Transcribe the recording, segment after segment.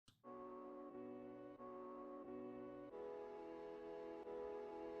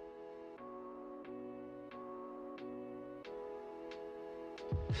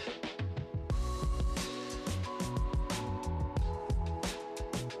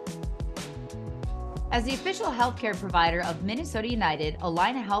As the official healthcare provider of Minnesota United,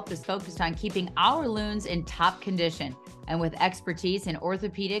 Allina Health is focused on keeping our loons in top condition. And with expertise in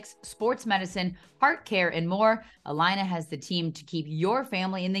orthopedics, sports medicine, heart care, and more, Allina has the team to keep your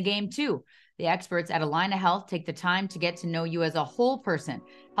family in the game too. The experts at Allina Health take the time to get to know you as a whole person,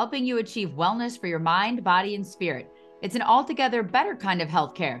 helping you achieve wellness for your mind, body, and spirit. It's an altogether better kind of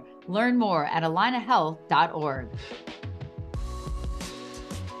healthcare. Learn more at allinahealth.org.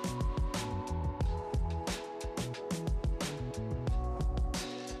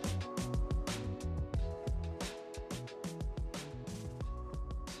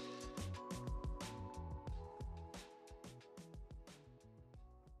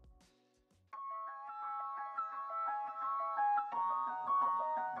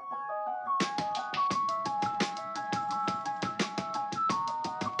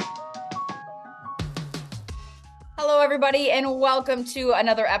 Hello, everybody, and welcome to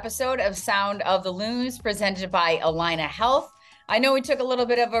another episode of Sound of the Loons presented by Allina Health. I know we took a little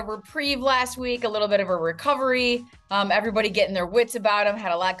bit of a reprieve last week, a little bit of a recovery. Everybody getting their wits about them,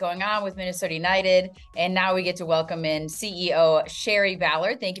 had a lot going on with Minnesota United. And now we get to welcome in CEO Shari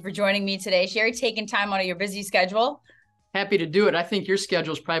Ballard. Thank you for joining me today. Shari, taking time out of your busy schedule. Happy to do it. I think your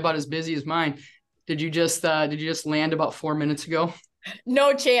schedule is probably about as busy as mine. Did you just land about 4 minutes ago?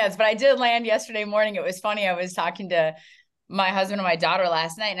 No chance, but I did land yesterday morning. It was funny. I was talking to my husband and my daughter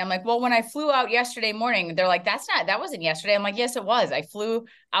last night, and I'm like, well, when I flew out yesterday morning, they're like, that wasn't yesterday. I'm like, yes, it was. I flew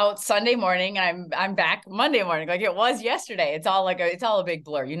out Sunday morning and I'm back Monday morning. Like it was yesterday. It's all a big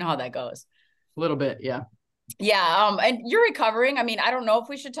blur. You know how that goes. A little bit. Yeah. Yeah. And you're recovering. I mean, I don't know if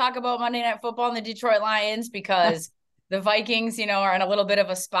we should talk about Monday Night Football and the Detroit Lions because the Vikings, are in a little bit of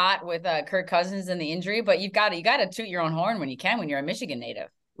a spot with Kirk Cousins and the injury, but you got to toot your own horn when you can, when you're a Michigan native.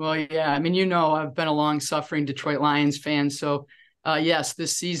 Well, yeah. I mean, I've been a long-suffering Detroit Lions fan, so yes,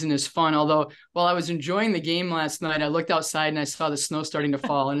 this season is fun. Although, while I was enjoying the game last night, I looked outside and I saw the snow starting to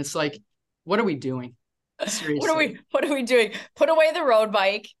fall, and it's like, what are we doing? Seriously, what are we doing? Put away the road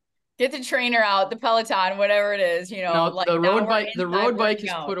bike, get the trainer out, the Peloton, whatever it is. No, the road bike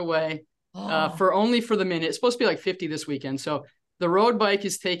is put away. For the minute. It's supposed to be like 50 this weekend. So the road bike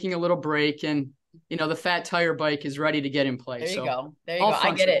is taking a little break, and the fat tire bike is ready to get in play. There you go.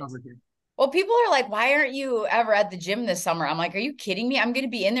 I get it. Well, people are like, why aren't you ever at the gym this summer? I'm like, are you kidding me? I'm going to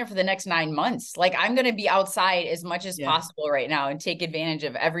be in there for the next 9 months. Like I'm going to be outside as much as possible right now and take advantage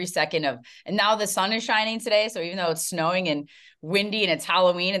of every second and now the sun is shining today. So even though it's snowing and windy and it's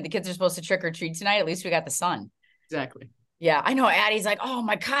Halloween and the kids are supposed to trick or treat tonight, at least we got the sun. Exactly. Yeah, I know. Addie's like, oh,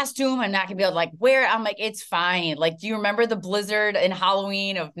 my costume, I'm not going to be able to wear it. I'm like, it's fine. Like, do you remember the blizzard in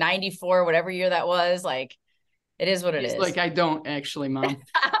Halloween of 94, whatever year that was? Like, it is what it is. Like, I don't actually, Mom.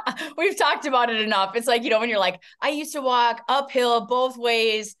 We've talked about it enough. It's like, when you're like, I used to walk uphill both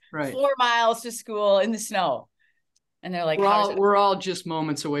ways, 4 miles to school in the snow. And they're like, we're all just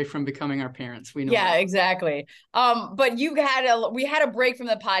moments away from becoming our parents. We know. Yeah, exactly. But we had a break from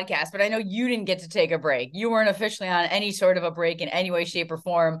the podcast, but I know you didn't get to take a break. You weren't officially on any sort of a break in any way, shape, or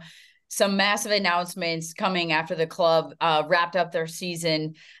form. Some massive announcements coming after the club wrapped up their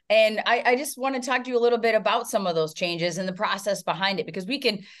season. And I just want to talk to you a little bit about some of those changes and the process behind it, because we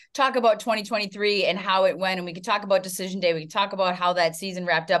can talk about 2023 and how it went, and we can talk about decision day. We can talk about how that season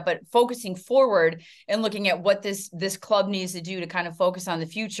wrapped up, but focusing forward and looking at what this club needs to do to kind of focus on the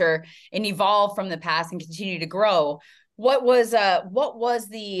future and evolve from the past and continue to grow. What was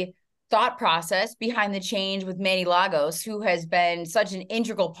the thought process behind the change with Manny Lagos, who has been such an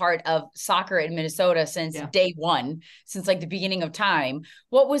integral part of soccer in Minnesota since day one, since like the beginning of time?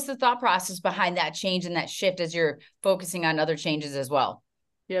 What was the thought process behind that change and that shift as you're focusing on other changes as well?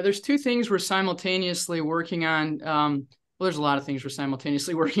 Yeah, there's two things we're simultaneously working on. Well, there's a lot of things we're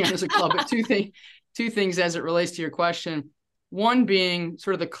simultaneously working on as a club, but two things as it relates to your question. One being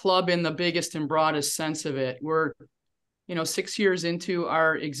sort of the club in the biggest and broadest sense of it. We're 6 years into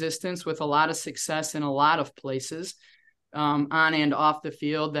our existence with a lot of success in a lot of places, on and off the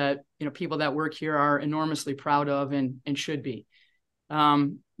field, that, people that work here are enormously proud of and should be.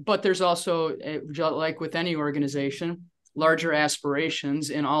 But there's also, like with any organization, larger aspirations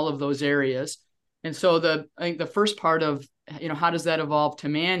in all of those areas. And so I think the first part of, how does that evolve to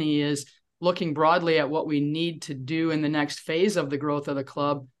Manny is looking broadly at what we need to do in the next phase of the growth of the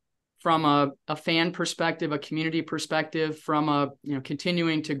club, from a fan perspective, a community perspective, from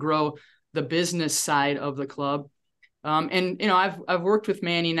continuing to grow the business side of the club. I've worked with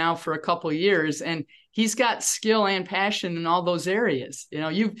Manny now for a couple of years, and he's got skill and passion in all those areas.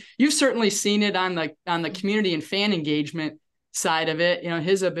 You've certainly seen it on the community and fan engagement. side of it,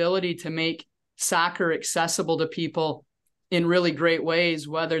 his ability to make soccer accessible to people in really great ways,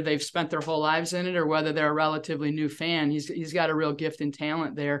 whether they've spent their whole lives in it or whether they're a relatively new fan. He's got a real gift and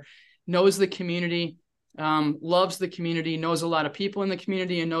talent there, knows the community, loves the community, knows a lot of people in the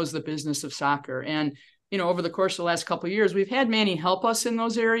community, and knows the business of soccer. And, over the course of the last couple of years, we've had Manny help us in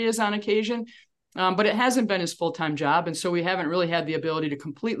those areas on occasion, but it hasn't been his full-time job. And so we haven't really had the ability to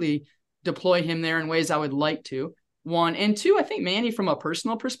completely deploy him there in ways I would like to. One. And two, I think Manny, from a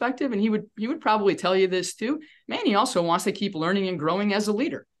personal perspective, and he would probably tell you this too, Manny also wants to keep learning and growing as a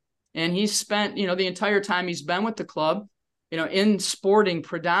leader. And he's spent, the entire time he's been with the club, in sporting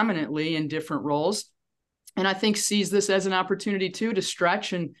predominantly in different roles. And I think sees this as an opportunity too, to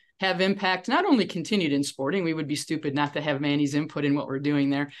stretch and have impact, not only continued in sporting. We would be stupid not to have Manny's input in what we're doing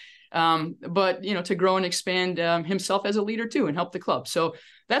there. But, to grow and expand himself as a leader too, and help the club. So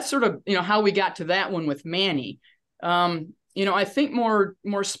that's sort of, how we got to that one with Manny. I think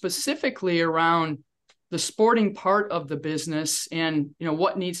more specifically around the sporting part of the business and,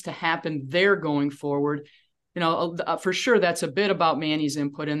 what needs to happen there going forward. For sure, that's a bit about Manny's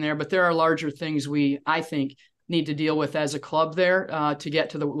input in there, but there are larger things I think, need to deal with as a club there to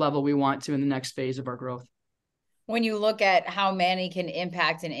get to the level we want to in the next phase of our growth. When you look at how Manny can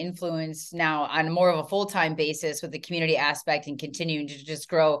impact and influence now on more of a full-time basis with the community aspect and continuing to just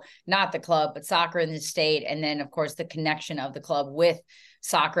grow, not the club, but soccer in the state. And then of course the connection of the club with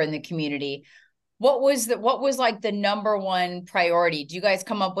soccer in the community. What was like the number one priority? Do you guys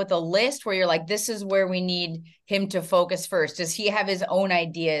come up with a list where you're like, this is where we need him to focus first? Does he have his own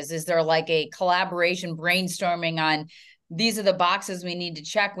ideas? Is there like a collaboration brainstorming on these are the boxes we need to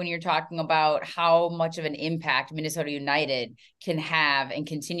check when you're talking about how much of an impact Minnesota United can have and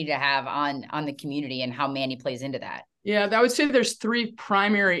continue to have on the community and how Manny plays into that? Yeah, I would say there's three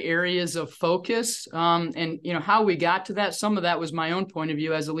primary areas of focus. And, how we got to that, some of that was my own point of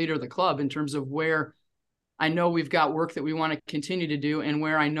view as a leader of the club in terms of where I know we've got work that we want to continue to do and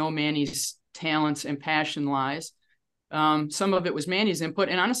where I know Manny's talents and passion lies. Some of it was Manny's input.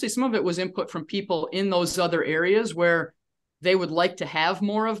 And honestly, some of it was input from people in those other areas where they would like to have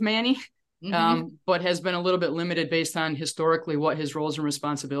more of Manny, but has been a little bit limited based on historically what his roles and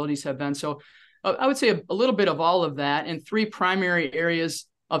responsibilities have been. So I would say a little bit of all of that, and three primary areas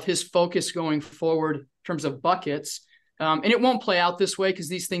of his focus going forward in terms of buckets. And it won't play out this way because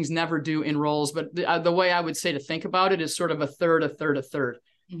these things never do in roles, but the way I would say to think about it is sort of a third, a third, a third.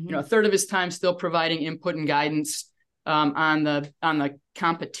 A third of his time still providing input and guidance on the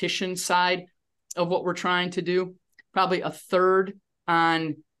competition side of what we're trying to do. Probably a third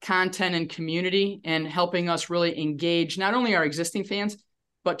on content and community and helping us really engage not only our existing fans,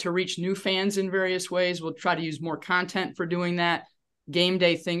 but to reach new fans in various ways. We'll try to use more content for doing that, game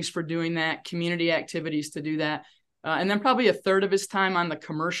day things for doing that, community activities to do that. And then probably a third of his time on the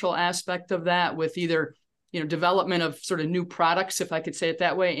commercial aspect of that with either, development of sort of new products, if I could say it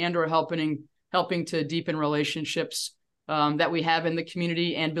that way, and or helping to deepen relationships that we have in the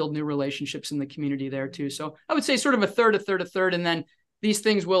community and build new relationships in the community there too. So I would say sort of a third, a third, a third, and then these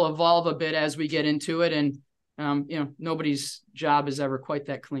things will evolve a bit as we get into it. And, nobody's job is ever quite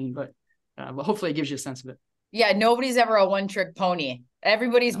that clean, but hopefully it gives you a sense of it. Yeah. Nobody's ever a one-trick pony.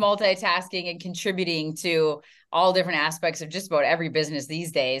 Everybody's multitasking and contributing to all different aspects of just about every business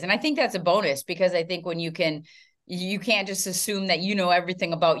these days. And I think that's a bonus because I think when you can't just assume that you know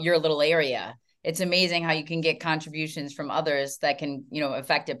everything about your little area. It's amazing how you can get contributions from others that can,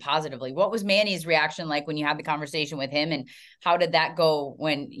 affect it positively. What was Manny's reaction like when you had the conversation with him, and how did that go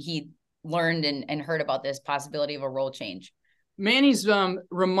when he learned and heard about this possibility of a role change? Manny's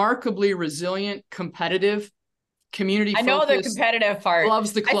remarkably resilient, competitive, community focused. I know the competitive part.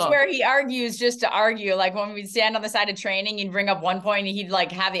 Loves the club. I swear he argues just to argue. Like when we'd stand on the side of training, he'd bring up one point and he'd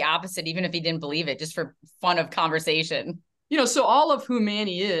like have the opposite, even if he didn't believe it, just for fun of conversation. So all of who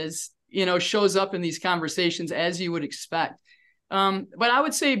Manny is, shows up in these conversations as you would expect. But I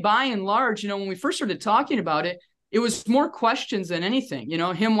would say by and large, when we first started talking about it, it was more questions than anything,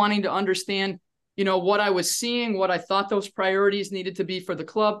 him wanting to understand, what I was seeing, what I thought those priorities needed to be for the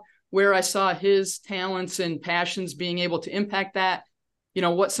club, where I saw his talents and passions being able to impact that,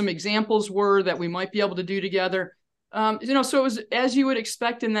 what some examples were that we might be able to do together. So it was as you would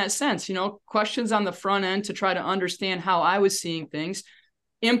expect in that sense, questions on the front end to try to understand how I was seeing things,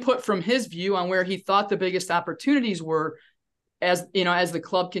 input from his view on where he thought the biggest opportunities were as the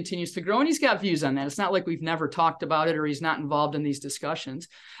club continues to grow. And he's got views on that. It's not like we've never talked about it or he's not involved in these discussions.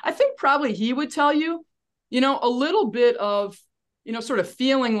 I think probably he would tell you, a little bit of, sort of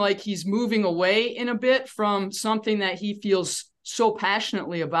feeling like he's moving away in a bit from something that he feels so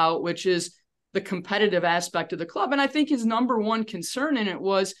passionately about, which is, the competitive aspect of the club. And I think his number one concern in it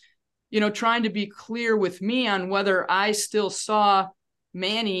was, trying to be clear with me on whether I still saw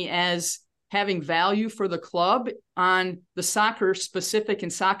Manny as having value for the club on the soccer specific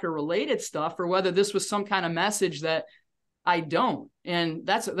and soccer related stuff, or whether this was some kind of message that I don't. And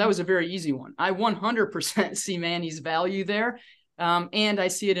that was a very easy one. I 100% see Manny's value there. And I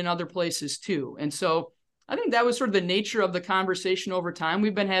see it in other places too. And so I think that was sort of the nature of the conversation over time.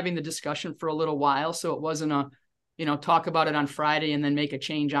 We've been having the discussion for a little while, so it wasn't talk about it on Friday and then make a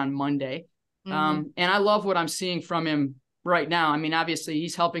change on Monday. And I love what I'm seeing from him right now. I mean, obviously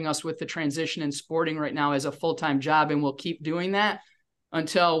he's helping us with the transition in sporting right now as a full-time job, and we'll keep doing that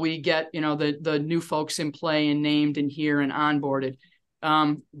until we get, the new folks in play and named and here and onboarded.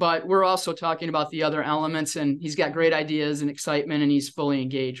 But we're also talking about the other elements, and he's got great ideas and excitement, and he's fully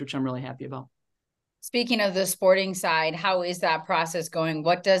engaged, which I'm really happy about. Speaking of the sporting side, how is that process going?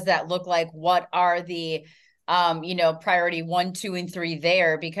 What does that look like? What are the, priority 1, 2, and 3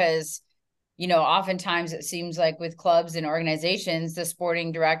 there? Because, oftentimes it seems like with clubs and organizations, the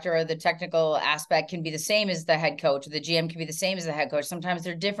sporting director or the technical aspect can be the same as the head coach, or the GM can be the same as the head coach. Sometimes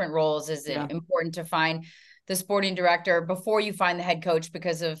they're different roles. Is it important to find the sporting director before you find the head coach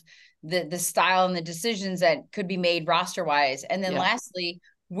because of the style and the decisions that could be made roster wise? And then lastly,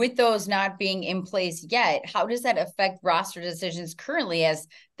 with those not being in place yet, how does that affect roster decisions currently, as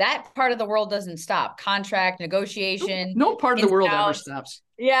that part of the world doesn't stop? Contract negotiation. No part of the world ever stops.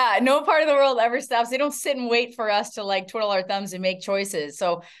 Yeah, no part of the world ever stops. They don't sit and wait for us to twiddle our thumbs and make choices.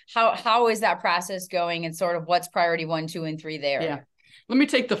 So how is that process going, and sort of what's priority 1, 2, and 3 there? Yeah. Let me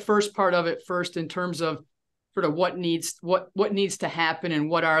take the first part of it first, in terms of sort of what needs to happen and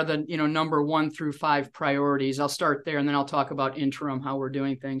what are the, number 1 through 5 priorities. I'll start there, and then I'll talk about interim, how we're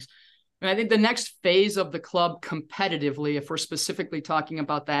doing things. And I think the next phase of the club competitively, if we're specifically talking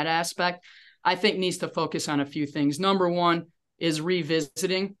about that aspect, I think needs to focus on a few things. Number 1 is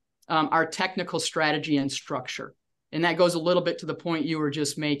revisiting our technical strategy and structure. And that goes a little bit to the point you were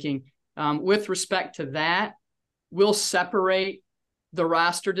just making. With respect to that, we'll separate the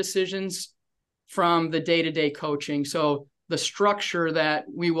roster decisions from the day-to-day coaching. So the structure that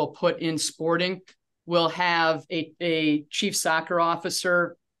we will put in sporting will have a chief soccer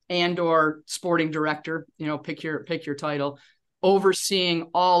officer and or sporting director, pick your title,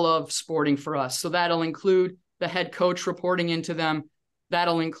 overseeing all of sporting for us. So that'll include the head coach reporting into them.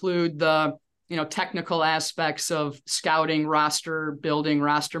 That'll include the, technical aspects of scouting, roster building,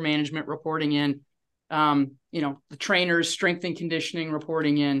 roster management reporting in, the trainers, strength and conditioning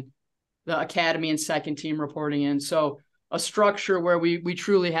reporting in, the academy and second team reporting in. So a structure where we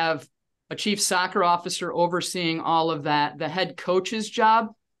truly have a chief soccer officer overseeing all of that. The head coach's job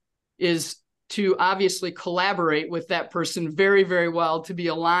is to obviously collaborate with that person very, very well, to be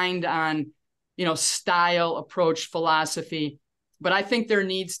aligned on, style, approach, philosophy. But I think there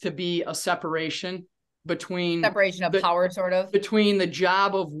needs to be a separation of power, sort of, between the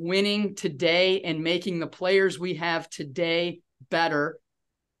job of winning today and making the players we have today better,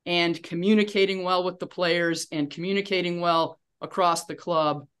 and communicating well with the players and communicating well across the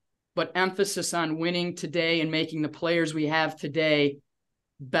club, but emphasis on winning today and making the players we have today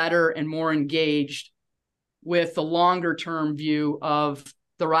better and more engaged, with the longer term view of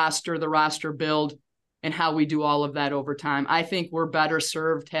the roster build, and how we do all of that over time. I think we're better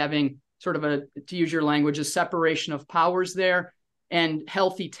served having sort of to use your language, a separation of powers there and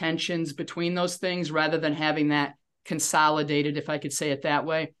healthy tensions between those things, rather than having that consolidated, if I could say it that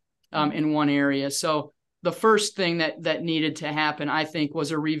way, in one area. So the first thing that needed to happen, I think,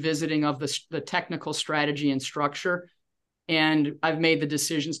 was a revisiting of the technical strategy and structure. And I've made the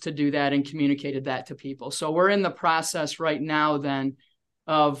decisions to do that and communicated that to people. So we're in the process right now then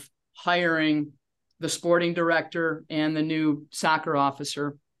of hiring the sporting director and the new soccer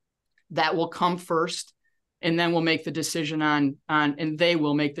officer. That will come first, and then we'll make the decision and they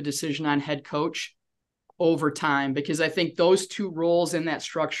will make the decision on head coach over time, because I think those two roles in that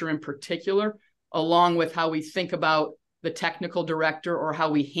structure in particular, along with how we think about the technical director or how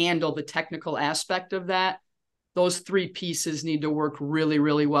we handle the technical aspect of that, those 3 pieces need to work really,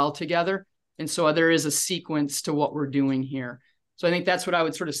 really well together. And so there is a sequence to what we're doing here. So I think that's what I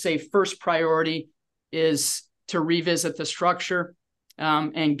would sort of say. First priority is to revisit the structure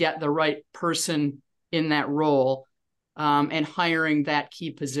and get the right person in that role, and hiring that key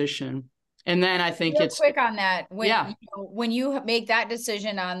position. And then I think real quick on that. When you make that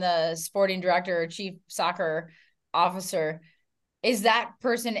decision on the sporting director or chief soccer officer, is that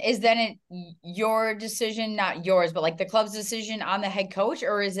person, is then your decision, not yours, but the club's decision on the head coach,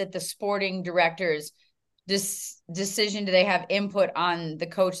 or is it the sporting director's decision? Do they have input on the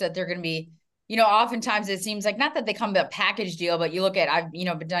coach that they're going to be, oftentimes it seems like not that they come to a package deal, but you look at, I've,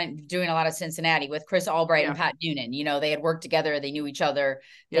 been doing a lot of Cincinnati with Chris Albright and Pat Noonan. They had worked together, they knew each other,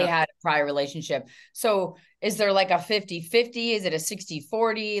 they had a prior relationship. So is there like a 50-50? Is it a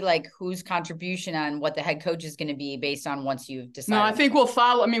 60-40? Like whose contribution on what the head coach is going to be based on once you've decided? No, I think we'll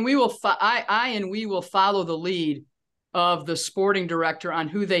follow. I mean, we will, we will follow the lead of the sporting director on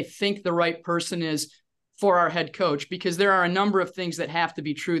who they think the right person is for our head coach, because there are a number of things that have to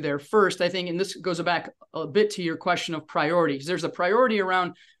be true there. First, I think, and this goes back a bit to your question of priorities. There's a priority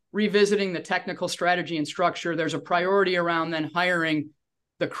around revisiting the technical strategy and structure. There's a priority around then hiring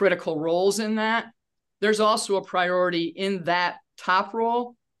the critical roles in that. There's also a priority in that top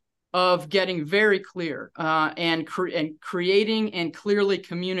role of getting very clear and creating and clearly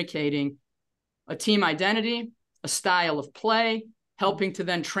communicating a team identity, a style of play, helping to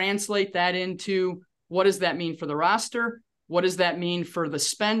then translate that into what does that mean for the roster? What does that mean for the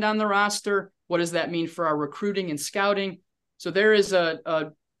spend on the roster? What does that mean for our recruiting and scouting? So there is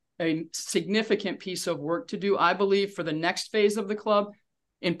a significant piece of work to do, I believe, for the next phase of the club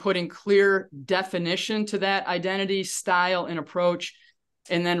in putting clear definition to that identity, style, and approach,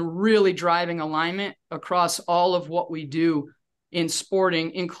 and then really driving alignment across all of what we do in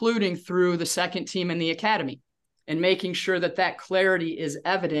sporting, including through the second team and the academy, and making sure that that clarity is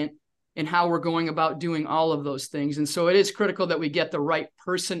evident in how we're going about doing all of those things. And so it is critical that we get the right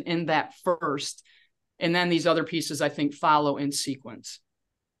person in that first. And then these other pieces, I think, follow in sequence.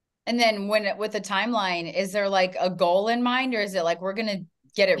 And then with the timeline, is there like a goal in mind, or is it like, we're going to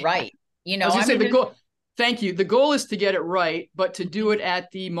get it right? I was going to say the goal. Thank you. The goal is to get it right, but to do it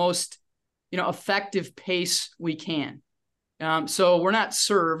at the most, effective pace we can. So we're not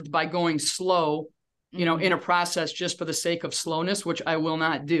served by going slow, in a process just for the sake of slowness, which I will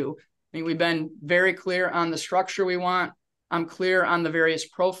not do. I mean, we've been very clear on the structure we want. I'm clear on the various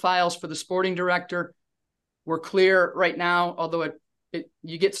profiles for the sporting director. We're clear right now, although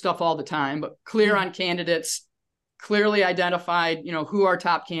you get stuff all the time, but clear on candidates, clearly identified, who our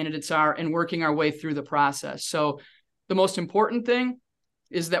top candidates are, and working our way through the process. So the most important thing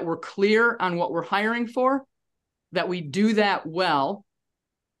is that we're clear on what we're hiring for, that we do that well,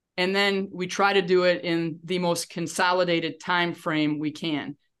 and then we try to do it in the most consolidated time frame we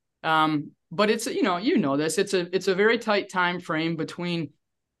can. But it's, this, it's a very tight time frame between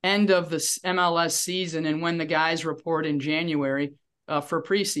end of the MLS season and when the guys report in January for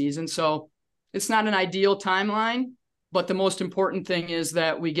preseason. So it's not an ideal timeline, but the most important thing is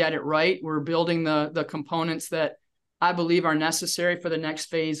that we get it right. We're building the components that I believe are necessary for the next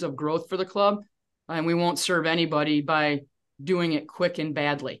phase of growth for the club. And we won't serve anybody by doing it quick and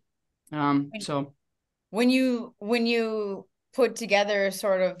badly. So when you put together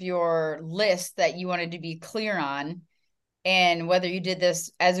sort of your list that you wanted to be clear on, and whether you did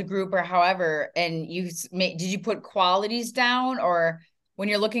this as a group or however, and did you put qualities down, or when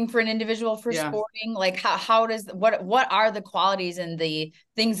you're looking for an individual for sporting, like what are the qualities and the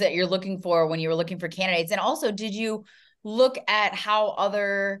things that you're looking for when you were looking for candidates? And also, did you look at how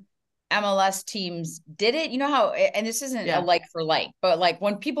other MLS teams did it? You know how, and this isn't a like for like, but like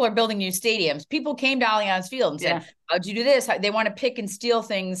when people are building new stadiums, people came to Allianz Field and said, how'd you do this? They want to pick and steal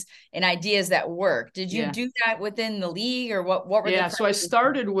things and ideas that work. Did you do that within the league, or what were the so I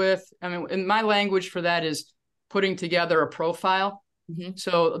started with, and my language for that is putting together a profile. Mm-hmm.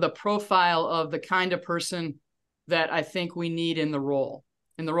 So the profile of the kind of person that I think we need in the role.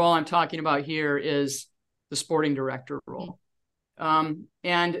 And the role I'm talking about here is the sporting director role. Mm-hmm.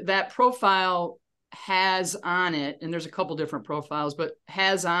 And that profile has on it, and there's a couple different profiles, but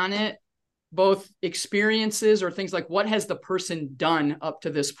has on it both experiences or things like what has the person done up to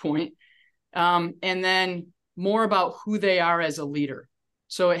this point, and then more about who they are as a leader.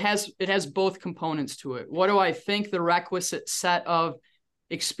 So it has both components to it. What do I think the requisite set of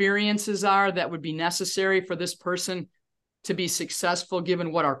experiences are that would be necessary for this person to be successful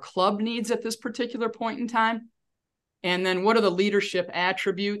given what our club needs at this particular point in time? And then what are the leadership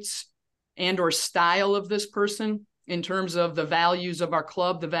attributes and or style of this person in terms of the values of our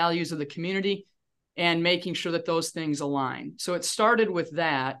club, the values of the community, and making sure that those things align. So it started with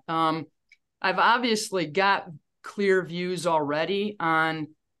that. I've obviously got clear views already on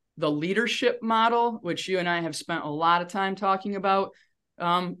the leadership model, which you and I have spent a lot of time talking about,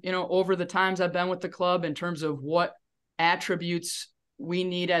 over the times I've been with the club, in terms of what attributes we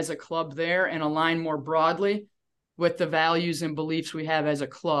need as a club there, and align more broadly with the values and beliefs we have as a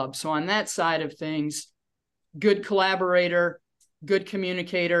club. So on that side of things, good collaborator, good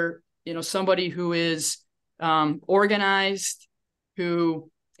communicator, somebody who is organized,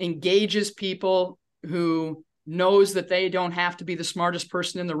 who engages people, who knows that they don't have to be the smartest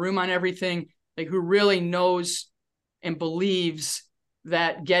person in the room on everything, like who really knows and believes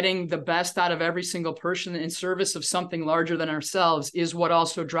that getting the best out of every single person in service of something larger than ourselves is what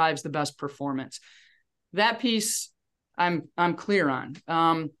also drives the best performance. That piece I'm clear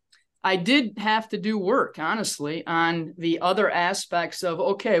on. I did have to do work, honestly, on the other aspects of,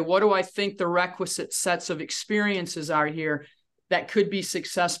 okay, what do I think the requisite sets of experiences are here that could be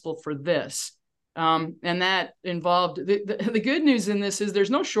successful for this? And that involved, the good news in this is there's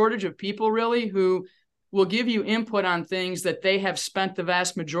no shortage of people really who will give you input on things that they have spent the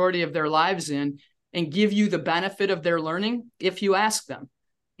vast majority of their lives in and give you the benefit of their learning if you ask them.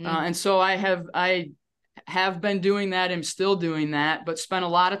 And so I have been doing that and still doing that, but spent a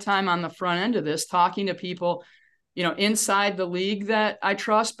lot of time on the front end of this, talking to people, inside the league that I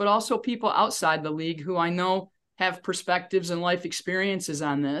trust, but also people outside the league who I know have perspectives and life experiences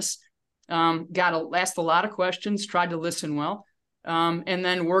on this. Asked a lot of questions, tried to listen well, and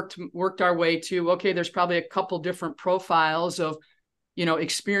then worked our way to, okay, there's probably a couple different profiles of,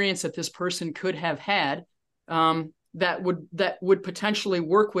 experience that this person could have had, that would potentially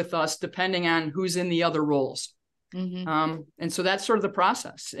work with us depending on who's in the other roles. And so that's sort of the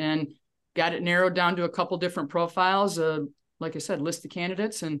process, and got it narrowed down to a couple different profiles. Like I said, list of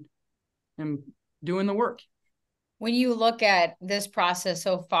candidates and doing the work. When you look at this process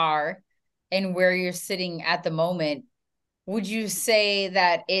so far and where you're sitting at the moment, would you say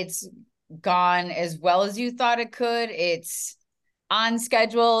that it's gone as well as you thought it could? It's on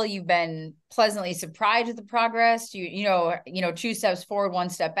schedule. You've been pleasantly surprised with the progress. You know, 2 steps forward, 1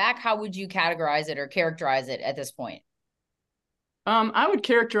 step back. How would you categorize it or characterize it at this point? I would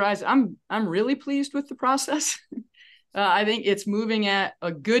characterize, I'm really pleased with the process. I think it's moving at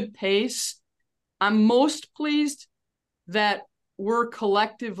a good pace. I'm most pleased that we're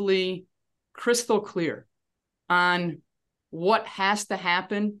collectively crystal clear on what has to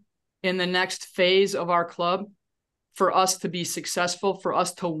happen in the next phase of our club for us to be successful, for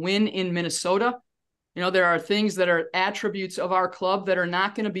us to win in Minnesota. There are things that are attributes of our club that are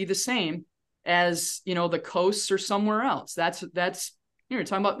not going to be the same as, the coasts or somewhere else. We're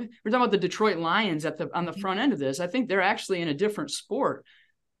talking about the Detroit Lions on the front end of this. I think they're actually in a different sport.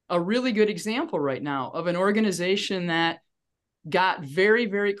 A really good example right now of an organization that got very,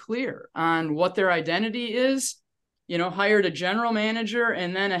 very clear on what their identity is, hired a general manager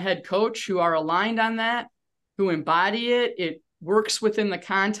and then a head coach who are aligned on that, who embody it. It works within the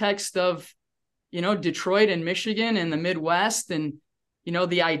context of, Detroit and Michigan and the Midwest and,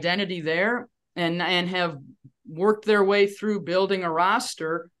 the identity there, and have worked their way through building a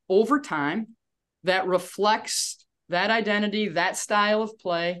roster over time that reflects that identity, that style of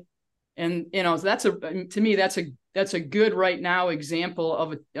play. And, to me, that's a good right now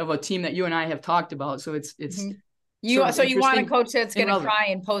example of a team that you and I have talked about. So it's you want a coach that's going to cry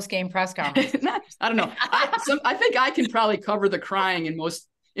in post-game press conference. I don't know. I think I can probably cover the crying in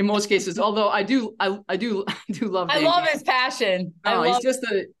most cases, although I do love I love his passion.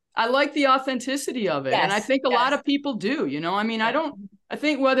 I like the authenticity of it. Yes, and I think a lot of people do, I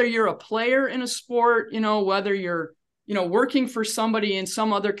think whether you're a player in a sport, whether you're, working for somebody in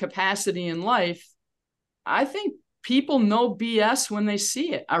some other capacity in life, I think people know BS when they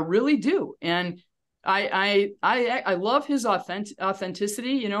see it. I really do. And I love his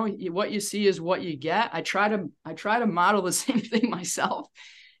authenticity. What you see is what you get. I try to model the same thing myself.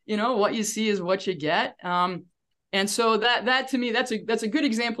 What you see is what you get. And so that to me, that's a good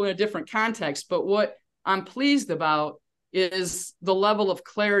example in a different context. But what I'm pleased about is the level of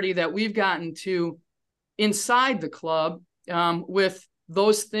clarity that we've gotten to inside the club, with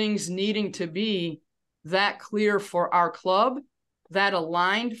those things needing to be that clear for our club, that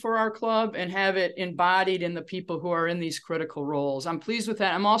aligned for our club, and have it embodied in the people who are in these critical roles. I'm pleased with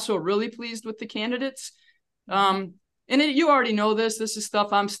that. I'm also really pleased with the candidates. You already know this is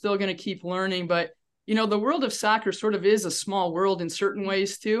stuff I'm still going to keep learning, but the world of soccer sort of is a small world in certain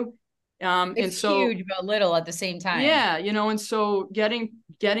ways too. It's huge, but little at the same time. Yeah. And so getting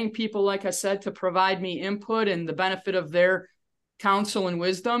people, like I said, to provide me input and the benefit of their counsel and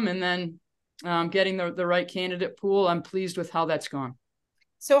wisdom, and then getting the right candidate pool, I'm pleased with how that's gone.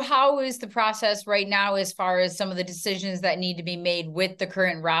 So how is the process right now as far as some of the decisions that need to be made with the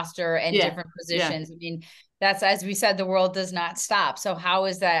current roster and different positions? I mean, that's, as we said, the world does not stop. So how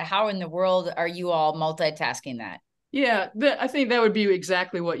is that? How in the world are you all multitasking that? Yeah, I think that would be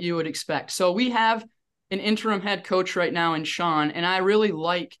exactly what you would expect. So we have an interim head coach right now in Sean, and I really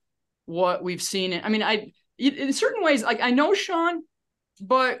like what we've seen. I mean, in certain ways, like I know Sean,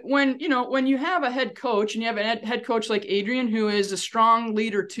 but when you have a head coach and you have a head coach like Adrian, who is a strong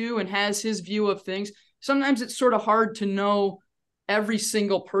leader too, and has his view of things, sometimes it's sort of hard to know every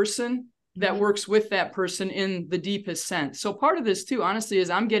single person that works with that person in the deepest sense. So part of this too, honestly, is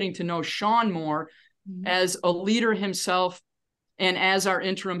I'm getting to know Sean more as a leader himself and as our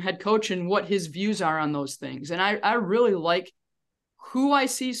interim head coach and what his views are on those things. And I really like who I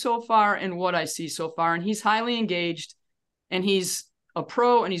see so far and what I see so far. And he's highly engaged and he's a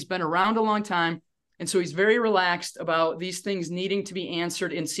pro and he's been around a long time. And so he's very relaxed about these things needing to be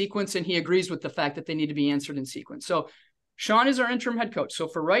answered in sequence. And he agrees with the fact that they need to be answered in sequence. So Sean is our interim head coach. So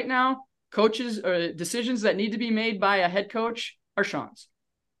for right now, decisions that need to be made by a head coach are Sean's.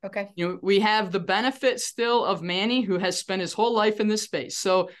 Okay. We have the benefit still of Manny, who has spent his whole life in this space.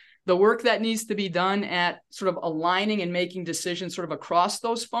 So the work that needs to be done at sort of aligning and making decisions sort of across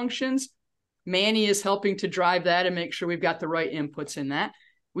those functions, Manny is helping to drive that and make sure we've got the right inputs in that.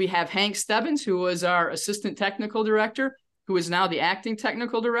 We have Hank Stebbins, who was our assistant technical director, who is now the acting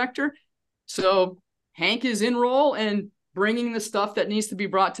technical director. So Hank is in role and bringing the stuff that needs to be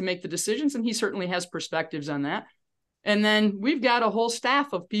brought to make the decisions, and he certainly has perspectives on that. And then we've got a whole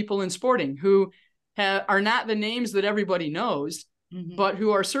staff of people in sporting who are not the names that everybody knows, but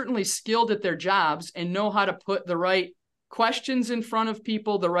who are certainly skilled at their jobs and know how to put the right questions in front of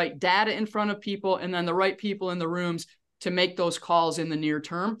people, the right data in front of people, and then the right people in the rooms to make those calls in the near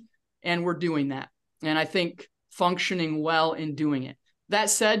term. And we're doing that. And I think functioning well in doing it. That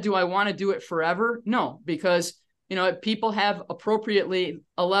said, do I want to do it forever? No, because people have appropriately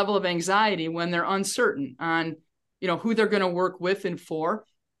a level of anxiety when they're uncertain on who they're going to work with and for.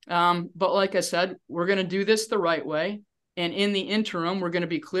 But like I said, we're going to do this the right way. And in the interim, we're going to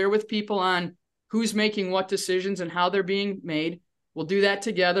be clear with people on who's making what decisions and how they're being made. We'll do that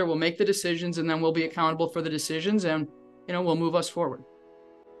together. We'll make the decisions, and then we'll be accountable for the decisions, and we'll move us forward.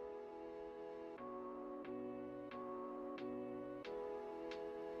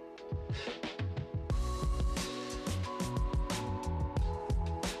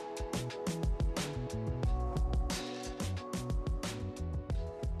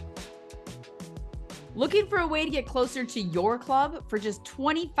 Looking for a way to get closer to your club? For just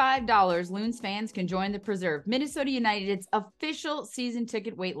 $25, Loons fans can join the Preserve, Minnesota United's official season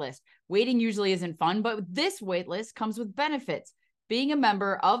ticket waitlist. Waiting usually isn't fun, but this waitlist comes with benefits. Being a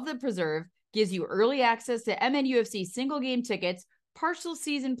member of the Preserve gives you early access to MNUFC single game tickets, partial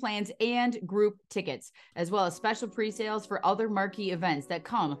season plans, and group tickets, as well as special pre-sales for other marquee events that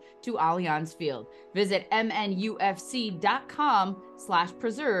come to Allianz Field. Visit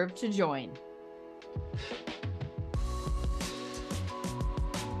mnufc.com/preserve to join.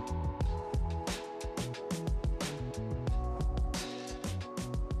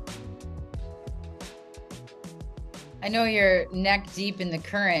 I know you're neck deep in the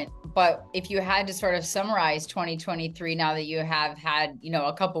current, but if you had to sort of summarize 2023, now that you have had,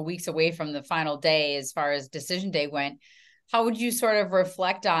 a couple weeks away from the final day as far as decision day went, how would you sort of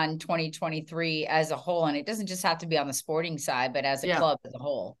reflect on 2023 as a whole? And it doesn't just have to be on the sporting side, but as a club as a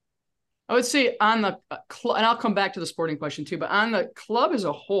whole. I would say on the and I'll come back to the sporting question too, but on the club as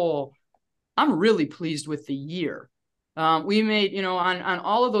a whole, I'm really pleased with the year. We made, on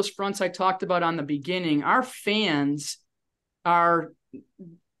all of those fronts I talked about on the beginning, our fans are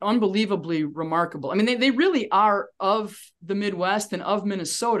unbelievably remarkable. I mean, they really are of the Midwest and of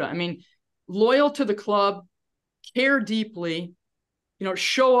Minnesota. I mean, loyal to the club, care deeply,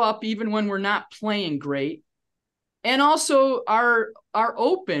 show up even when we're not playing great. And also are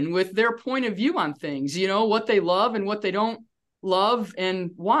open with their point of view on things, what they love and what they don't love and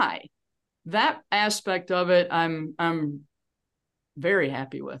why. That aspect of it, I'm very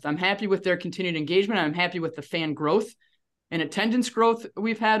happy with. I'm happy with their continued engagement. I'm happy with the fan growth and attendance growth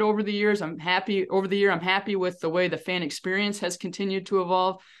we've had over the years. I'm happy with the way the fan experience has continued to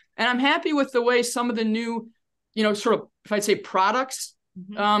evolve. And I'm happy with the way some of the new, sort of, if I'd say products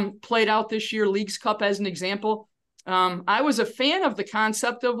played out this year. Leagues Cup as an example. I was a fan of the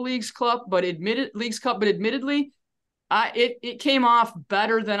concept of Leagues Cup, but admittedly, it came off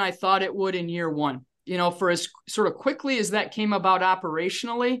better than I thought it would in year one. For as sort of quickly as that came about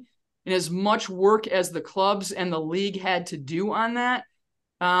operationally, and as much work as the clubs and the league had to do on that,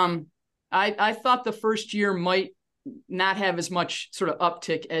 I thought the first year might not have as much sort of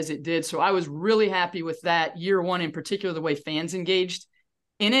uptick as it did. So I was really happy with that year one, in particular, the way fans engaged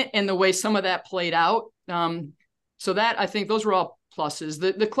in it and the way some of that played out. So that, I think those were all pluses.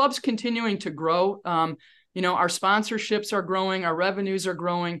 The club's continuing to grow. Our sponsorships are growing, our revenues are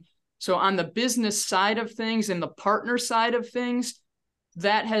growing. So on the business side of things and the partner side of things,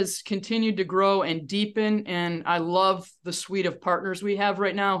 that has continued to grow and deepen. And I love the suite of partners we have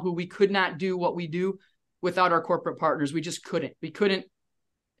right now, who we could not do what we do without our corporate partners. We just couldn't. We couldn't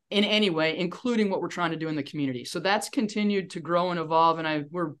in any way, including what we're trying to do in the community. So that's continued to grow and evolve. And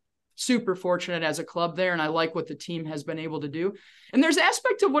we're super fortunate as a club there, and I like what the team has been able to do. And there's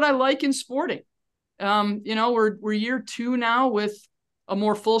aspect of what I like in sporting. We're year 2 now with a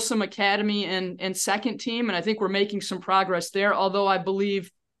more fulsome academy and second team, and I think we're making some progress there. Although I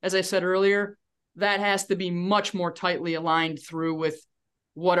believe, as I said earlier, that has to be much more tightly aligned through with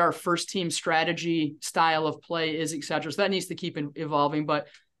what our first team strategy, style of play is, et cetera. So that needs to keep evolving. But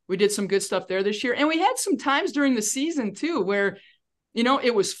we did some good stuff there this year, and we had some times during the season too where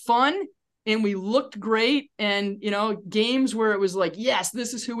it was fun and we looked great, and games where it was like, yes,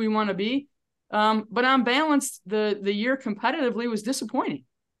 this is who we want to be. But on balance, the year competitively was disappointing,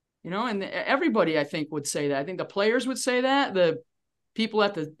 and everybody, I think, would say that. I think the players would say that, the people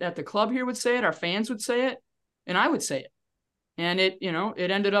at the club here would say it, our fans would say it, and I would say it. And it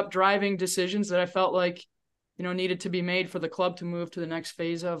ended up driving decisions that I felt like, needed to be made for the club to move to the next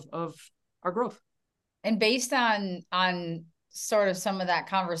phase of our growth. And based on sort of some of that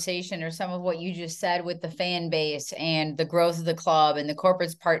conversation or some of what you just said with the fan base and the growth of the club and the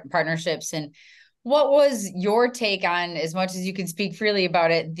corporate partnerships, and what was your take on, as much as you can speak freely about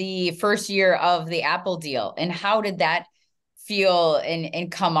it, the first year of the Apple deal, and how did that feel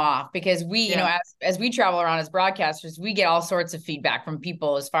and come off? Because we, as we travel around as broadcasters, we get all sorts of feedback from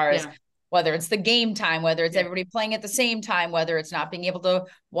people as far as whether it's the game time, whether it's everybody playing at the same time, whether it's not being able to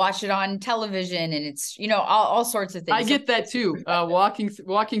watch it on television, and it's, all sorts of things. I get that too. Walking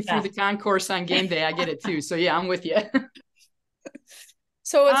through the concourse on game day, I get it too. So yeah, I'm with you.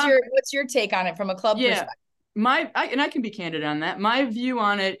 So what's your take on it from a club perspective? I can be candid on that. My view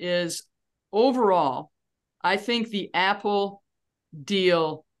on it is, overall, I think the Apple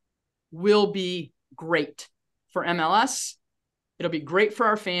deal will be great for MLS. It'll be great for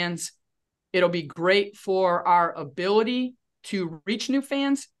our fans. It'll be great for our ability to reach new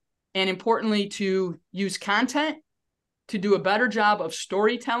fans, and importantly, to use content to do a better job of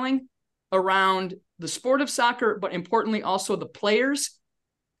storytelling around the sport of soccer, but importantly also the players,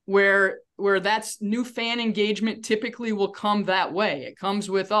 where that's new fan engagement typically will come that way. It comes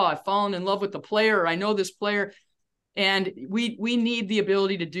with, I've fallen in love with the player, or I know this player. And we need the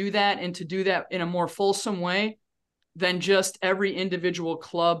ability to do that, and to do that in a more fulsome way than just every individual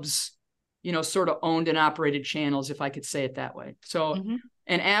club's, sort of owned and operated channels, if I could say it that way. So,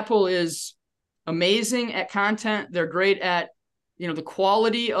 and Apple is amazing at content. They're great at, the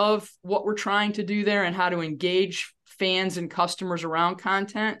quality of what we're trying to do there and how to engage fans and customers around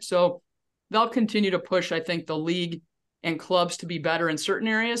content. So they'll continue to push, I think, the league and clubs to be better in certain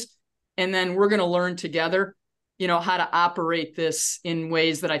areas. And then we're going to learn together, how to operate this in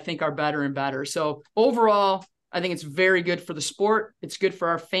ways that I think are better and better. So overall, I think it's very good for the sport. It's good for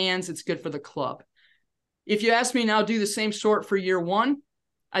our fans. It's good for the club. If you ask me now, do the same sort for year 1,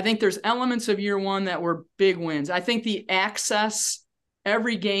 I think there's elements of year 1 that were big wins. I think the access,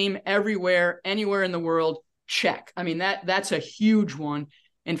 every game, everywhere, anywhere in the world, check. I mean, that's a huge one.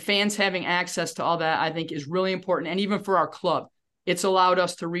 And fans having access to all that, I think, is really important. And even for our club, it's allowed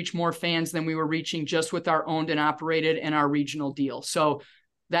us to reach more fans than we were reaching just with our owned and operated and our regional deal. So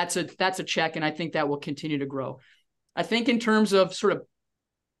that's a check, and I think that will continue to grow. I think in terms of sort of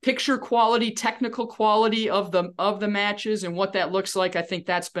picture quality, technical quality of the matches and what that looks like, I think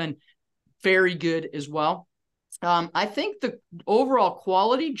that's been very good as well. I think the overall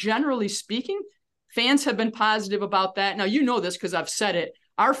quality, generally speaking, fans have been positive about that. Now, this because I've said it.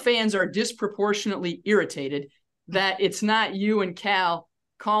 Our fans are disproportionately irritated that it's not you and Cal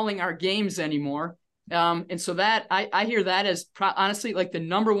calling our games anymore. And so that I hear that as honestly, like the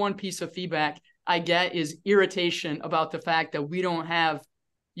number one piece of feedback I get is irritation about the fact that we don't have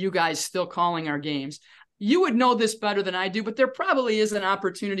you guys still calling our games. You would know this better than I do, but there probably is an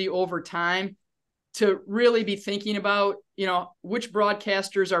opportunity over time to really be thinking about, which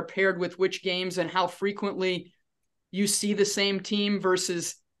broadcasters are paired with which games and how frequently you see the same team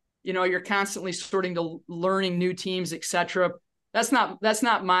versus, you're constantly sorting to learning new teams, et cetera. That's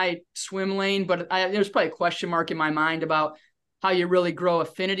not my swim lane, but there's probably a question mark in my mind about how you really grow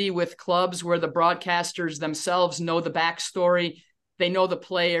affinity with clubs where the broadcasters themselves know the backstory. They know the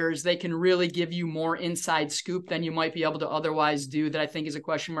players. They can really give you more inside scoop than you might be able to otherwise do. That I think is a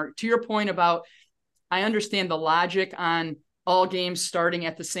question mark. To your point about, I understand the logic on all games starting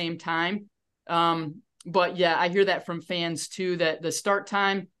at the same time. But yeah, I hear that from fans too, that the start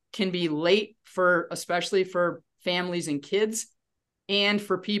time can be late especially for families and kids. And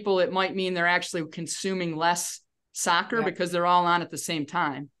for people, it might mean they're actually consuming less soccer because they're all on at the same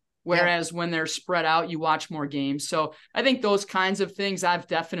time. Whereas when they're spread out, you watch more games. So I think those kinds of things I've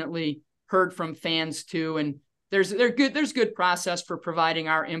definitely heard from fans too. And there's good process for providing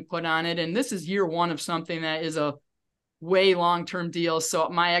our input on it. And this is year 1 of something that is a way long-term deals. So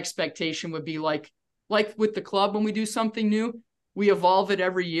my expectation would be like with the club, when we do something new, we evolve it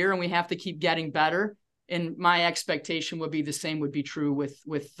every year and we have to keep getting better. And my expectation would be the same would be true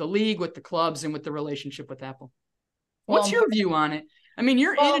with the league, with the clubs, and with the relationship with Apple. What's your view on it? I mean,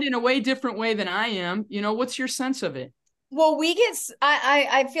 you're in it in a way different way than I am. What's your sense of it? Well,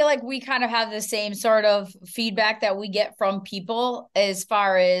 I feel like we kind of have the same sort of feedback that we get from people as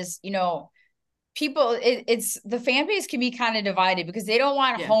far as, people, it's the fan base can be kind of divided because they don't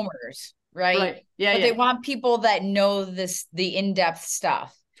want homers, right? Right. Yeah. But they want people that know the in-depth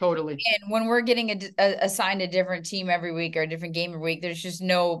stuff. Totally. And when we're getting assigned a different team every week or a different game every week, there's just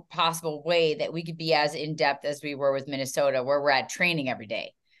no possible way that we could be as in-depth as we were with Minnesota, where we're at training every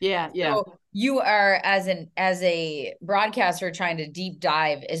day. Yeah. So you are, as a broadcaster, trying to deep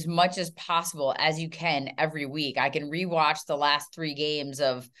dive as much as possible as you can every week. I can rewatch the last 3 games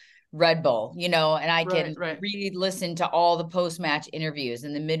of Red Bull, and I can re-listen to all the post-match interviews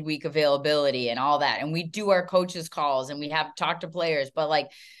and the midweek availability and all that. And we do our coaches calls and we have talked to players, but like,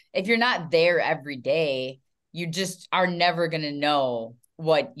 if you're not there every day, you just are never going to know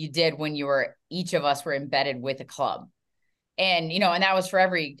what you did when each of us were embedded with a club. And, and that was for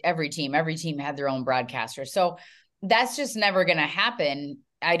every team. Every team had their own broadcaster. So that's just never going to happen.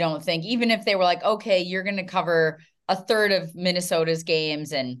 I don't think, even if they were like, okay, you're going to cover a third of Minnesota's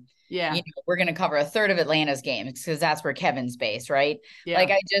games and we're going to cover a third of Atlanta's games because that's where Kevin's based. Right. Yeah.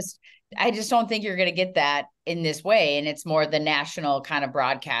 Like, I just don't think you're going to get that in this way. And it's more the national kind of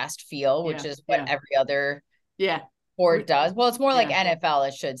broadcast feel, which is what every other sport does. Well, it's more like NFL, I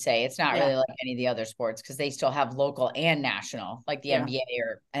should say. It's not really like any of the other sports because they still have local and national, like the NBA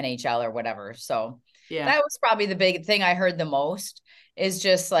or NHL or whatever. So that was probably the big thing I heard the most, is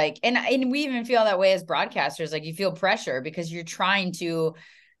just like, and we even feel that way as broadcasters. Like, you feel pressure because you're trying to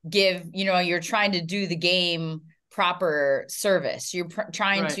you're trying to do the game proper service. You're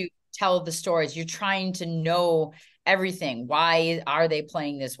trying to tell the stories. You're trying to know everything. Why are they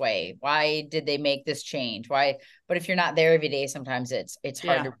playing this way? Why did they make this change? Why? But if you're not there every day, sometimes it's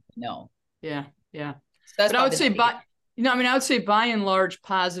hard to know. Yeah. So that's, but I would say I would say by and large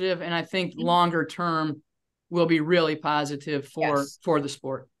positive, and I think longer term will be really positive for the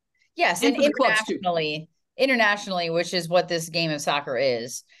sport. Yes, and internationally, which is what this game of soccer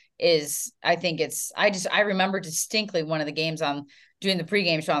is I think I remember distinctly one of the games on doing the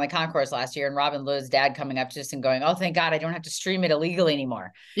pregame show on the concourse last year, and Robin Lewis' dad coming up to us and going, "Oh, thank God I don't have to stream it illegally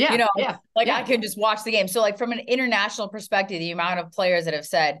anymore." I can just watch the game. So like, from an international perspective, the amount of players that have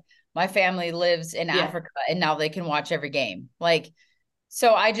said, my family lives in Africa and now they can watch every game. Like,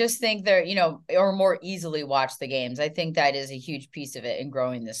 so I just think they're, or more easily watch the games. I think that is a huge piece of it in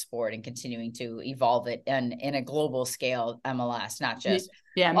growing the sport and continuing to evolve it and in a global scale MLS, not just.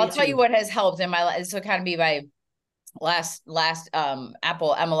 I'll tell you what has helped in this will kind of be my last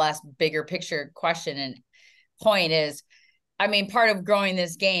Apple MLS bigger picture question and point is, I mean, part of growing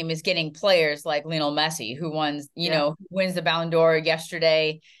this game is getting players like Lionel Messi, who wins the Ballon d'Or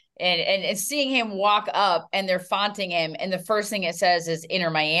yesterday. And seeing him walk up and they're fonting him, and the first thing it says is Inter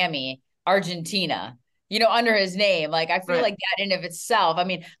Miami, Argentina, under his name. Like, I feel like that in of itself. I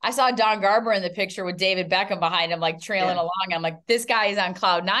mean, I saw Don Garber in the picture with David Beckham behind him, like trailing along. I'm like, this guy is on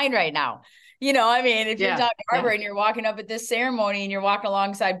cloud 9 right now. I mean, if you're Don Garber and you're walking up at this ceremony and you're walking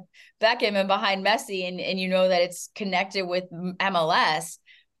alongside Beckham and behind Messi, and you know that it's connected with MLS.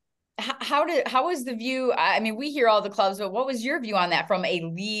 How was the view? I mean, we hear all the clubs, but what was your view on that from a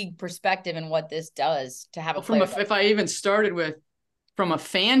league perspective and what this does to have a player? If I even started with from a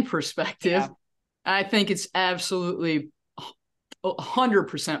fan perspective, I think it's absolutely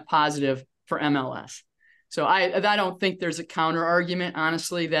 100% positive for MLS. So I don't think there's a counter argument,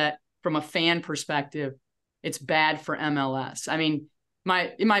 honestly, that from a fan perspective, it's bad for MLS. I mean,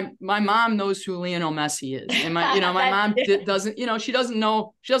 my mom knows who Lionel Messi is, and my mom doesn't, she doesn't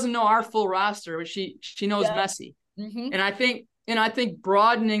know our full roster, but she knows Messi. Mm-hmm. And I think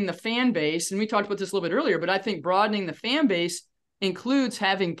broadening the fan base, and we talked about this a little bit earlier, but I think broadening the fan base includes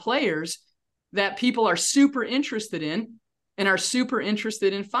having players that people are super interested in and are super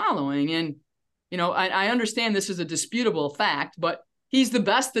interested in following. And I understand this is a disputable fact, but he's the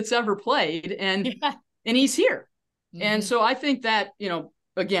best that's ever played, and he's here. Mm-hmm. And so I think that,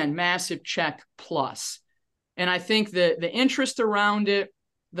 again, massive check plus. And I think the interest around it,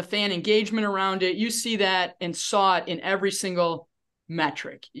 the fan engagement around it, you see that and saw it in every single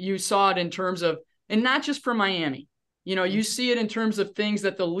metric. You saw it in terms of, and not just for Miami, you see it in terms of things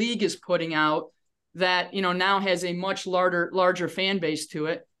that the league is putting out that, now has a much larger fan base to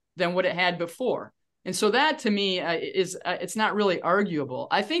it than what it had before. And so that to me is it's not really arguable.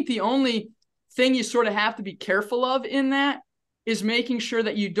 I think the only thing you sort of have to be careful of in that is making sure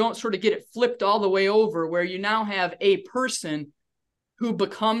that you don't sort of get it flipped all the way over, where you now have a person who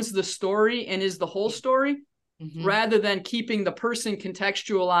becomes the story and is the whole story, rather than keeping the person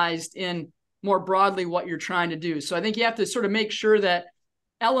contextualized in more broadly what you're trying to do. So I think you have to sort of make sure that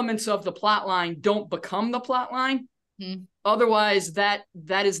elements of the plot line don't become the plot line. Otherwise, that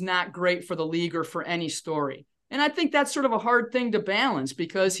is not great for the league or for any story. And I think that's sort of a hard thing to balance,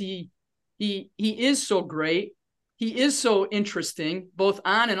 because he is so great. He is so interesting, both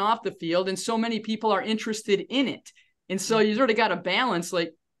on and off the field, and so many people are interested in it. And so you sort of got to balance,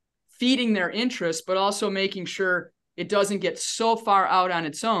 like, feeding their interest, but also making sure it doesn't get so far out on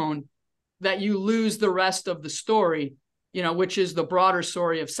its own that you lose the rest of the story, which is the broader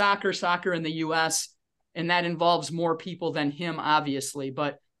story of soccer in the US. And that involves more people than him, obviously.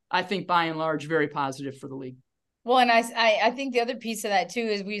 But I think by and large, very positive for the league. Well, and I think the other piece of that too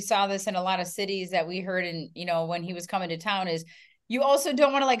is we saw this in a lot of cities that we heard in, when he was coming to town, is you also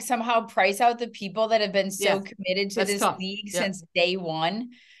don't want to like somehow price out the people that have been so committed to this league since day one.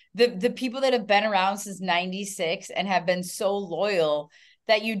 The people that have been around since 96 and have been so loyal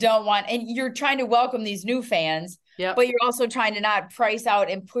that you don't want, and you're trying to welcome these new fans, but you're also trying to not price out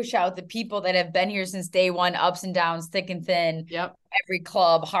and push out the people that have been here since day one, ups and downs, thick and thin, every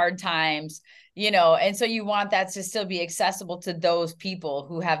club, hard times, and so you want that to still be accessible to those people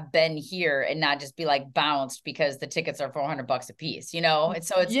who have been here and not just be like bounced because the tickets are $400 a piece, and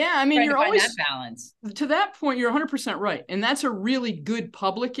so it's, you're always that balance. To that point, you're 100% right. And that's a really good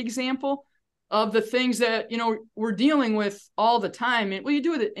public example of the things that, we're dealing with all the time. And you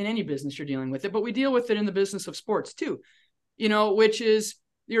do it in any business, you're dealing with it, but we deal with it in the business of sports too, which is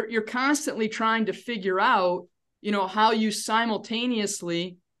you're constantly trying to figure out, how you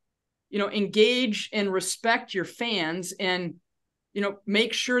simultaneously, engage and respect your fans and,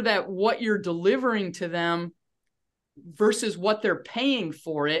 make sure that what you're delivering to them versus what they're paying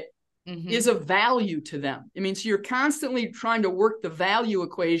for it is of value to them. So you're constantly trying to work the value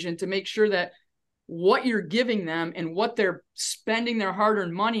equation to make sure that what you're giving them and what they're spending their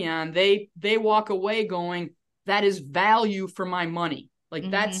hard-earned money on, they walk away going, that is value for my money. Like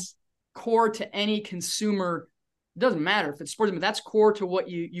that's core to any consumer. It doesn't matter if it's sports, but that's core to what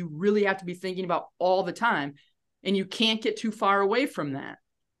you really have to be thinking about all the time. And you can't get too far away from that.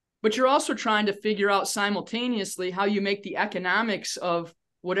 But you're also trying to figure out simultaneously how you make the economics of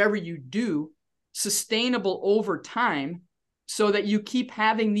whatever you do sustainable over time, so that you keep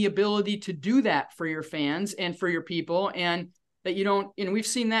having the ability to do that for your fans and for your people. And that you don't, we've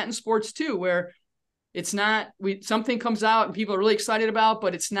seen that in sports too, where it's not, something comes out and people are really excited about,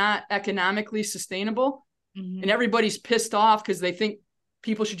 but it's not economically sustainable. And everybody's pissed off because they think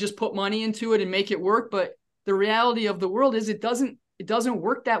people should just put money into it and make it work. But the reality of the world is it doesn't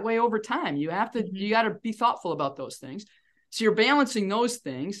work that way over time. You got to be thoughtful about those things. So you're balancing those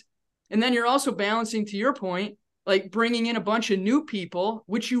things. And then you're also balancing, to your point, like bringing in a bunch of new people,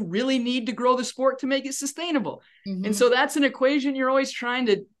 which you really need to grow the sport to make it sustainable. And so that's an equation you're always trying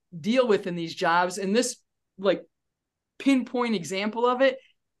to deal with in these jobs. And this like pinpoint example of it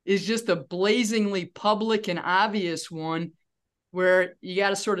is just a blazingly public and obvious one, where you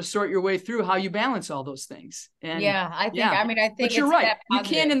got to sort of sort your way through how you balance all those things. And I think, but you're right. You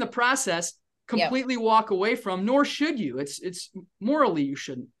can't in the process completely walk away from, nor should you. It's morally, you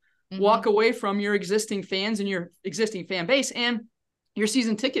shouldn't walk away from your existing fans and your existing fan base and your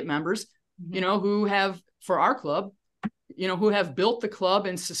season ticket members, who have, for our club, who have built the club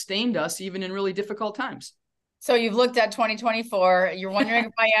and sustained us even in really difficult times. So you've looked at 2024. You're wondering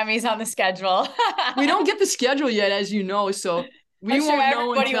if Miami's on the schedule. We don't get the schedule yet, as you know. So we won't know until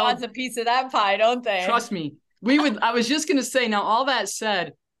everybody wants a piece of that pie, don't they? Trust me. I was just going to say, now, all that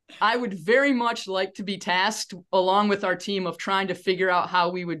said, I would very much like to be tasked along with our team of trying to figure out how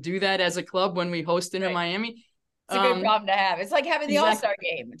we would do that as a club when we host in Miami. It's a good problem to have. It's like having the All-Star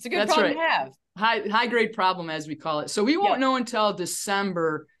game. It's a good problem to have. High grade problem, as we call it. So we won't know until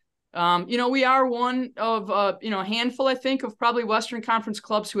December. We are one of, a handful, I think, of probably Western Conference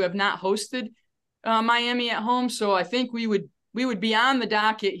clubs who have not hosted Miami at home. So I think we would be on the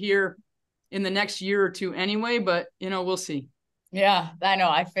docket here in the next year or two anyway, but, we'll see. Yeah, I know.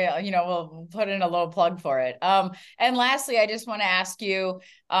 I feel, we'll put in a low plug for it. And lastly, I just want to ask you,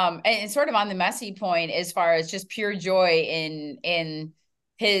 and sort of on the messy point, as far as just pure joy in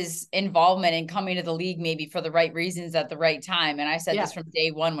his involvement in coming to the league, maybe for the right reasons at the right time. And I said this from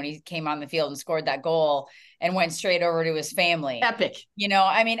day one when he came on the field and scored that goal and went straight over to his family. Epic.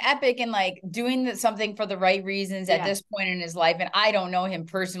 Epic, and like doing something for the right reasons at this point in his life. And I don't know him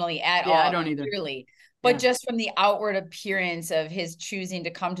personally at all. I don't either. Clearly. But just from the outward appearance of his choosing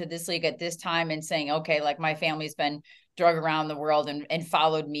to come to this league at this time and saying, okay, like my family's been drug around the world and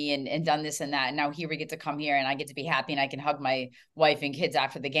followed me and done this and that. And now here we get to come here and I get to be happy and I can hug my wife and kids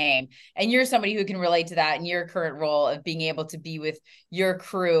after the game. And you're somebody who can relate to that in your current role of being able to be with your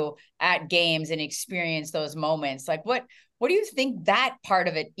crew at games and experience those moments. Like what do you think that part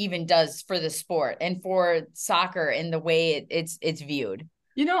of it even does for the sport and for soccer and the way it's viewed?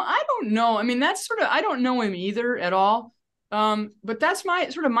 I don't know. I mean, that's sort of, I don't know him either at all. But that's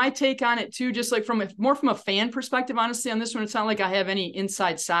my take on it too. Just like from a fan perspective, honestly, on this one, it's not like I have any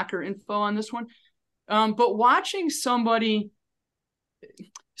inside soccer info on this one. But watching somebody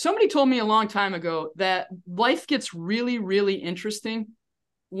told me a long time ago that life gets really, really interesting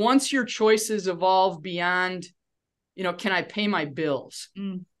once your choices evolve beyond, can I pay my bills?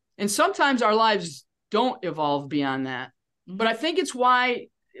 Mm. And sometimes our lives don't evolve beyond that. But I think it's why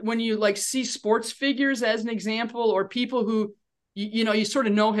when you like see sports figures as an example, or people who, you sort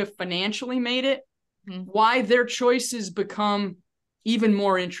of know have financially made it, why their choices become even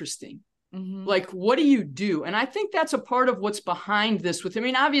more interesting. Like, what do you do? And I think that's a part of what's behind this with him. I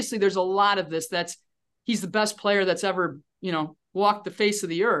mean, obviously there's a lot of this he's the best player that's ever, walked the face of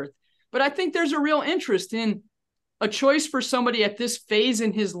the earth. But I think there's a real interest in a choice for somebody at this phase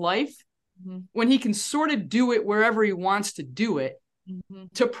in his life, when he can sort of do it wherever he wants to do it,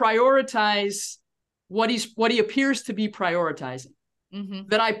 to prioritize what he appears to be prioritizing,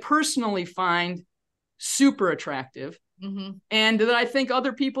 that I personally find super attractive, and that I think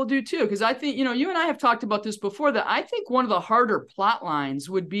other people do too. Because I think, you and I have talked about this before, that I think one of the harder plot lines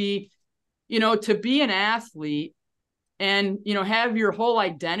would be, to be an athlete and, have your whole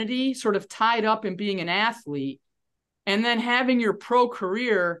identity sort of tied up in being an athlete, and then having your pro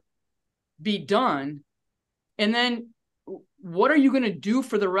career be done. And then what are you going to do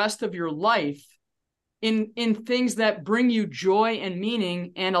for the rest of your life in things that bring you joy and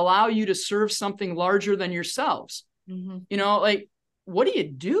meaning and allow you to serve something larger than yourselves? Like, what do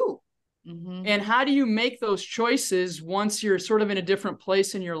you do? And how do you make those choices once you're sort of in a different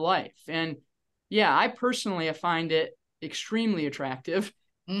place in your life? And yeah, I personally find it extremely attractive.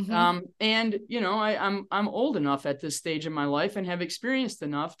 And I'm old enough at this stage in my life and have experienced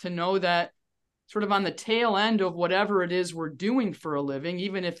enough to know that sort of on the tail end of whatever it is we're doing for a living,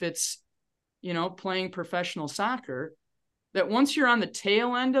 even if it's, playing professional soccer, that once you're on the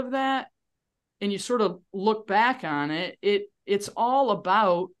tail end of that and you sort of look back on it, it's all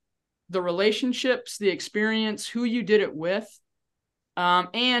about the relationships, the experience, who you did it with,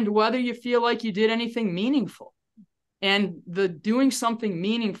 and whether you feel like you did anything meaningful. And the doing something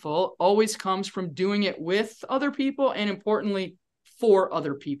meaningful always comes from doing it with other people, and importantly, for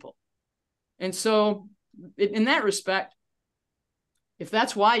other people. And so in that respect, if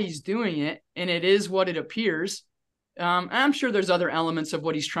that's why he's doing it, and it is what it appears, I'm sure there's other elements of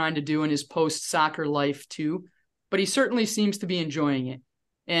what he's trying to do in his post-soccer life too, but he certainly seems to be enjoying it.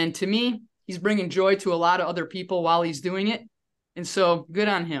 And to me, he's bringing joy to a lot of other people while he's doing it. And so good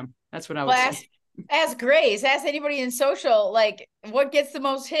on him. That's what I would say. Ask Grace, ask anybody in social, like, what gets the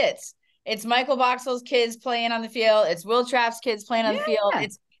most hits? It's Michael Boxall's kids playing on the field. It's Will Trapp's kids playing on the field.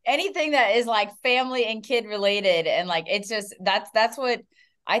 It's anything that is like family and kid related. And like, it's just, that's what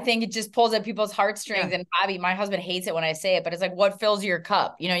I think, it just pulls at people's heartstrings. And Bobby, my husband, hates it when I say it, but it's like, what fills your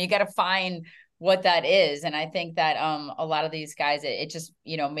cup? You got to find what that is. And I think that a lot of these guys, it just,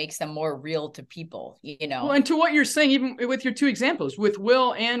 makes them more real to people, Well, and to what you're saying, even with your two examples, with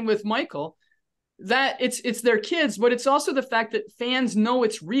Will and with Michael, that it's their kids, but it's also the fact that fans know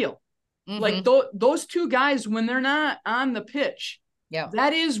it's real. Like those two guys, when they're not on the pitch,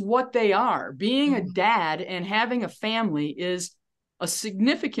 that is what they are. Being a dad and having a family is a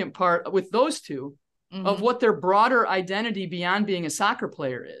significant part with those two of what their broader identity beyond being a soccer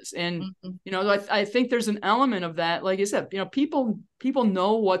player is. And, I think there's an element of that. Like I said, people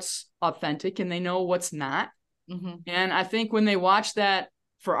know what's authentic and they know what's not. And I think when they watch that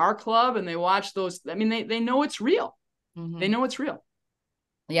for our club and they watch those, I mean, they know it's real. They know it's real.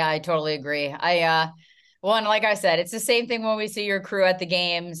 Yeah, I totally agree. One, like I said, it's the same thing when we see your crew at the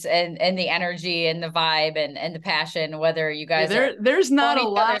games and the energy and the vibe and the passion, whether you guys there's not a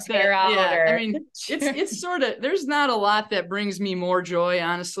lot that, I mean, it's sort of, there's not a lot that brings me more joy,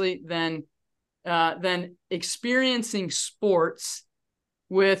 honestly, than experiencing sports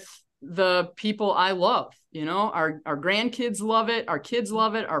with the people I love. Our grandkids love it. Our kids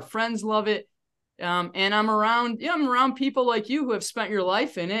love it. Our friends love it. And I'm around people like you who have spent your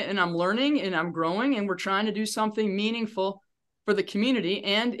life in it, and I'm learning and I'm growing, and we're trying to do something meaningful for the community.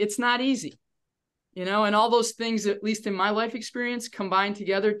 And it's not easy, and all those things, at least in my life experience, combined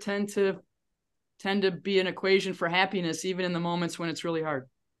together tend to tend to be an equation for happiness, even in the moments when it's really hard.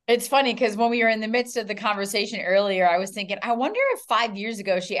 It's funny because when we were in the midst of the conversation earlier, I was thinking, I wonder if 5 years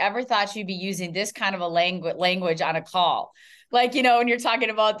ago she ever thought she'd be using this kind of a language on a call. Like, you know, when you're talking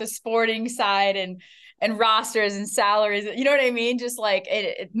about the sporting side and rosters and salaries, you know what I mean? Just like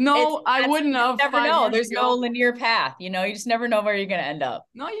I wouldn't have. Never know. There's no linear path. You know, you just never know where you're going to end up.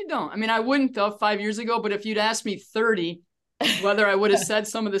 No, you don't. I mean, I wouldn't have 5 years ago, but if you'd asked me 30, whether I would have said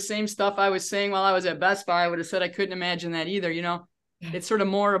some of the same stuff I was saying while I was at Best Buy, I would have said I couldn't imagine that either. You know, it's sort of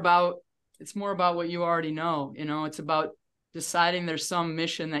more about what you already know. You know, it's about deciding there's some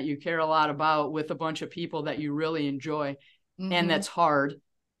mission that you care a lot about with a bunch of people that you really enjoy, and that's hard.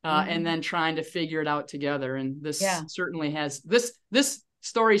 And then trying to figure it out together. And this certainly has this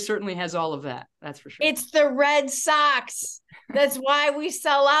story certainly has all of that. That's for sure. It's the Red Sox. That's why we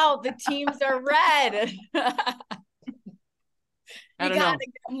sell out. The teams are red. I don't know.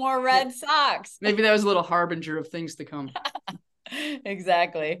 Get more Red Sox. Maybe that was a little harbinger of things to come.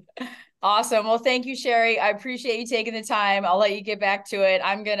 Exactly. Awesome. Well, thank you, Shari. I appreciate you taking the time. I'll let you get back to it.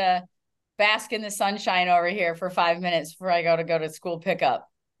 I'm going to bask in the sunshine over here for 5 minutes before I go to school pickup.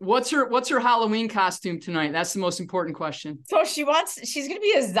 What's her Halloween costume tonight? That's the most important question. So she's going to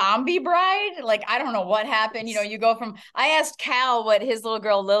be a zombie bride. Like, I don't know what happened. You know, you go from, I asked Cal what his little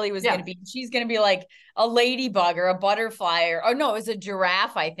girl Lily was going to be. She's going to be like a ladybug or a butterfly or no, it was a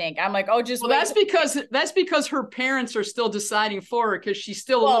giraffe, I think. I'm like, oh, just that's because her parents are still deciding for her because she's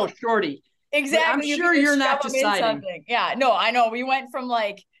still a little shorty. Exactly. I'm sure you're not deciding. Yeah, no, I know. We went from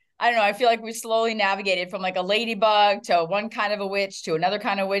like, I don't know. I feel like we slowly navigated from like a ladybug to one kind of a witch to another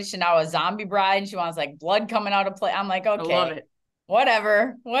kind of witch to now a zombie bride. And she wants like blood coming out of play. I'm like, okay, I love it.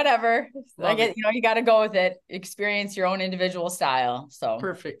 Whatever. I get, you know, you got to go with it. Experience your own individual style. So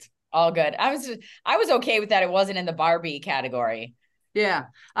perfect. All good. I was okay with that. It wasn't in the Barbie category. Yeah.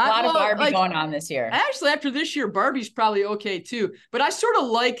 A lot of Barbie going on this year. Actually, after this year, Barbie's probably okay too. But I sort of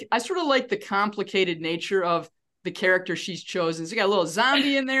like the complicated nature of the character she's chosen. So you got a little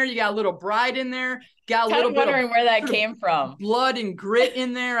zombie in there, you got a little bride in there, got a little bit wondering where that came from. Blood and grit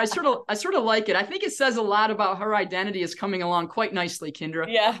in there. I sort of like it. I think it says a lot about her identity is coming along quite nicely, Kendra.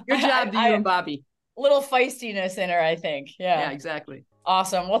 Yeah. Good job to you and Bobby. Little feistiness in her, I think. Yeah, exactly.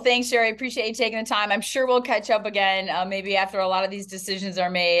 Awesome. Well, thanks, Shari. Appreciate you taking the time. I'm sure we'll catch up again, maybe after a lot of these decisions are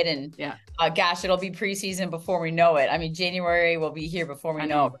made. And gosh, it'll be preseason before we know it. I mean, January will be here before we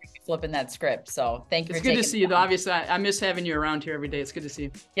know it. We're flipping that script. So thank you. It's good to see you, though. Obviously, I miss having you around here every day. It's good to see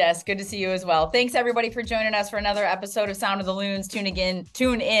you. Yes, good to see you as well. Thanks, everybody, for joining us for another episode of Sound of the Loons. Tune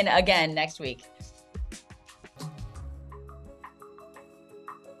in again next week.